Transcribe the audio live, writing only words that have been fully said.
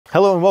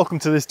Hello and welcome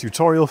to this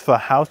tutorial for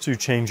how to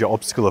change your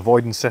obstacle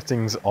avoidance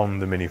settings on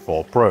the Mini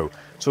 4 Pro.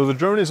 So the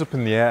drone is up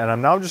in the air and I'm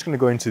now just going to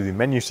go into the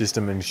menu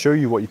system and show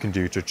you what you can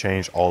do to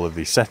change all of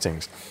these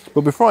settings.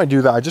 But before I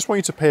do that, I just want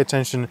you to pay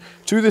attention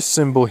to this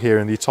symbol here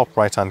in the top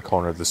right hand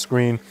corner of the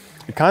screen.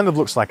 It kind of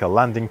looks like a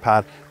landing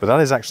pad, but that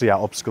is actually our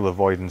obstacle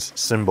avoidance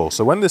symbol.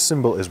 So when this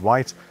symbol is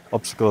white,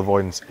 obstacle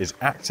avoidance is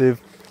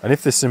active. And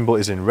if this symbol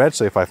is in red,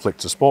 so if I flick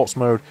to sports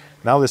mode,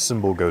 now this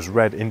symbol goes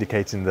red,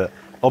 indicating that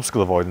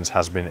obstacle avoidance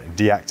has been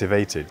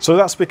deactivated. So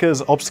that's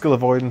because obstacle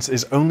avoidance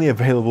is only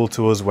available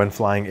to us when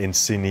flying in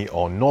cine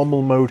or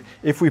normal mode.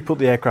 If we put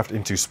the aircraft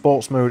into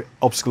sports mode,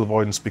 obstacle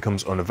avoidance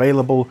becomes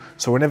unavailable.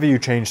 So whenever you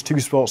change to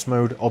sports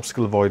mode,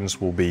 obstacle avoidance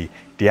will be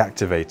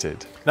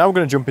deactivated. Now we're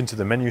going to jump into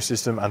the menu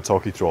system and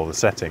talk you through all the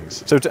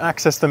settings. So to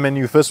access the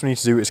menu, first we need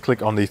to do is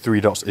click on the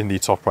three dots in the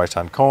top right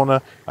hand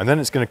corner, and then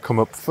it's going to come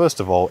up first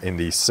of all in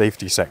the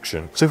safety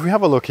section. So if we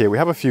have a look here, we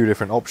have a few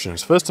different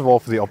options. First of all,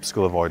 for the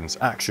obstacle avoidance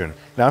action.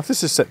 Now if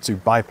this is set to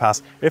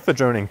bypass, if the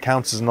drone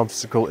encounters an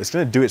obstacle, it's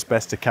going to do its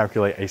best to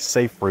calculate a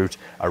safe route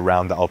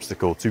around that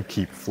obstacle to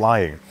keep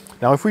flying.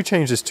 Now if we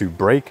change this to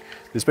brake,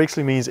 this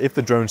basically means if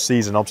the drone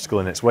sees an obstacle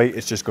in its way,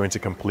 it's just going to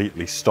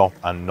completely stop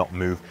and not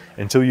move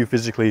until you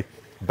physically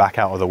back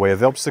out of the way of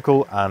the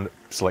obstacle and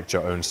select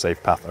your own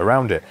safe path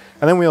around it.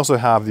 And then we also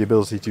have the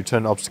ability to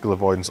turn obstacle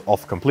avoidance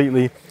off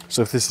completely.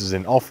 So if this is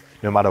in off,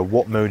 no matter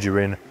what mode you're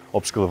in,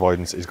 obstacle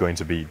avoidance is going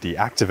to be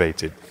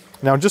deactivated.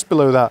 Now just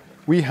below that,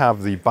 we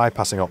have the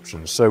bypassing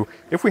options. So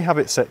if we have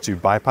it set to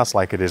bypass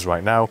like it is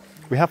right now,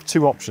 we have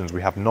two options.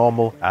 We have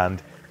normal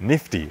and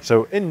nifty.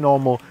 So in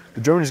normal,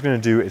 the drone is going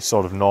to do its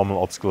sort of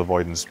normal obstacle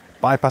avoidance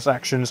bypass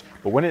actions,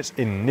 but when it's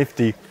in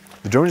nifty,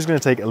 the drone is going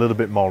to take a little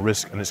bit more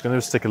risk and it's going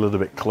to stick a little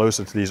bit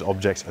closer to these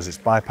objects as it's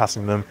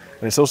bypassing them.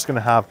 And it's also going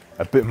to have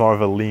a bit more of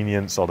a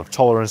lenient sort of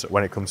tolerance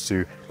when it comes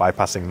to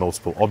bypassing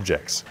multiple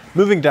objects.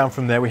 Moving down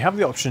from there, we have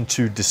the option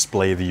to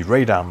display the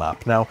radar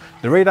map. Now,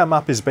 the radar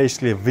map is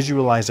basically a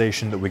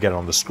visualization that we get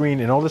on the screen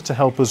in order to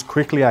help us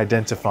quickly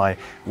identify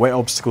where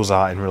obstacles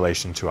are in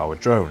relation to our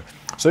drone.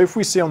 So if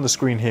we see on the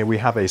screen here, we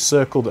have a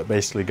circle that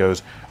basically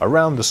goes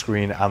around the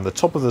screen, and the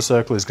top of the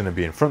circle is going to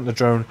be in front of the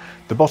drone,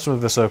 the bottom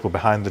of the circle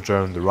behind the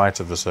drone, the right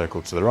of the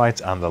circle to the right,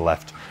 and the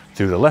left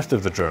to the left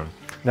of the drone.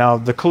 Now,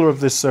 the color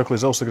of this circle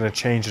is also going to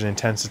change in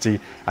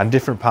intensity, and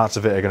different parts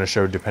of it are going to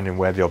show depending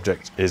where the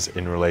object is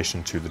in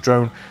relation to the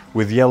drone,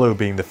 with yellow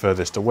being the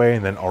furthest away,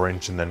 and then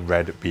orange and then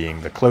red being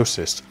the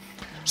closest.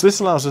 So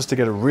this allows us to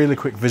get a really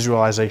quick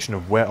visualization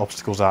of where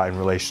obstacles are in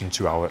relation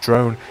to our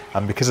drone,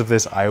 and because of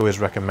this, I always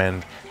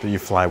recommend that you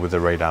fly with the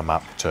radar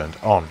map turned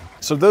on.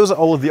 So those are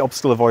all of the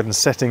obstacle avoidance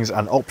settings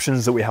and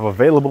options that we have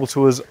available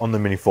to us on the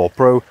Mini 4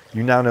 Pro.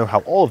 You now know how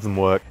all of them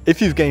work.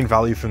 If you've gained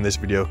value from this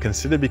video,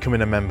 consider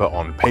becoming a member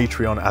on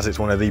Patreon, as it's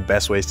one of the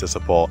best ways to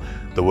support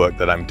the work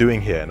that I'm doing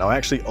here. Now I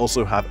actually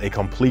also have a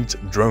complete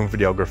drone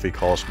videography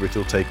course which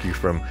will take you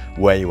from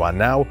where you are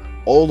now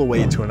all the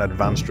way to an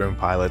advanced drone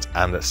pilot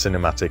and a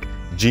cinematic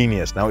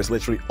genius. Now it's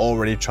literally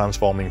already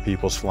transforming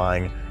people's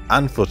flying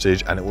and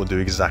footage, and it will do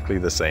exactly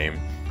the same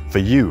for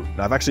you.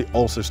 Now I've actually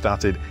also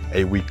started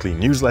a weekly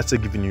newsletter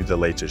giving you the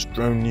latest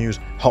drone news,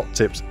 hot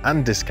tips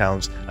and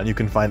discounts, and you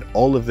can find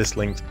all of this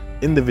linked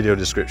in the video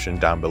description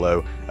down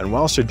below. And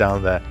whilst you're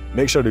down there,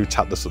 make sure to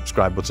tap the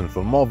subscribe button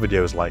for more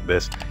videos like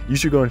this. You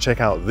should go and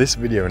check out this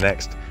video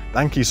next.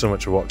 Thank you so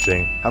much for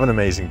watching, have an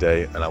amazing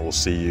day, and I will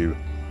see you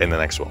in the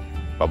next one.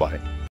 Bye bye.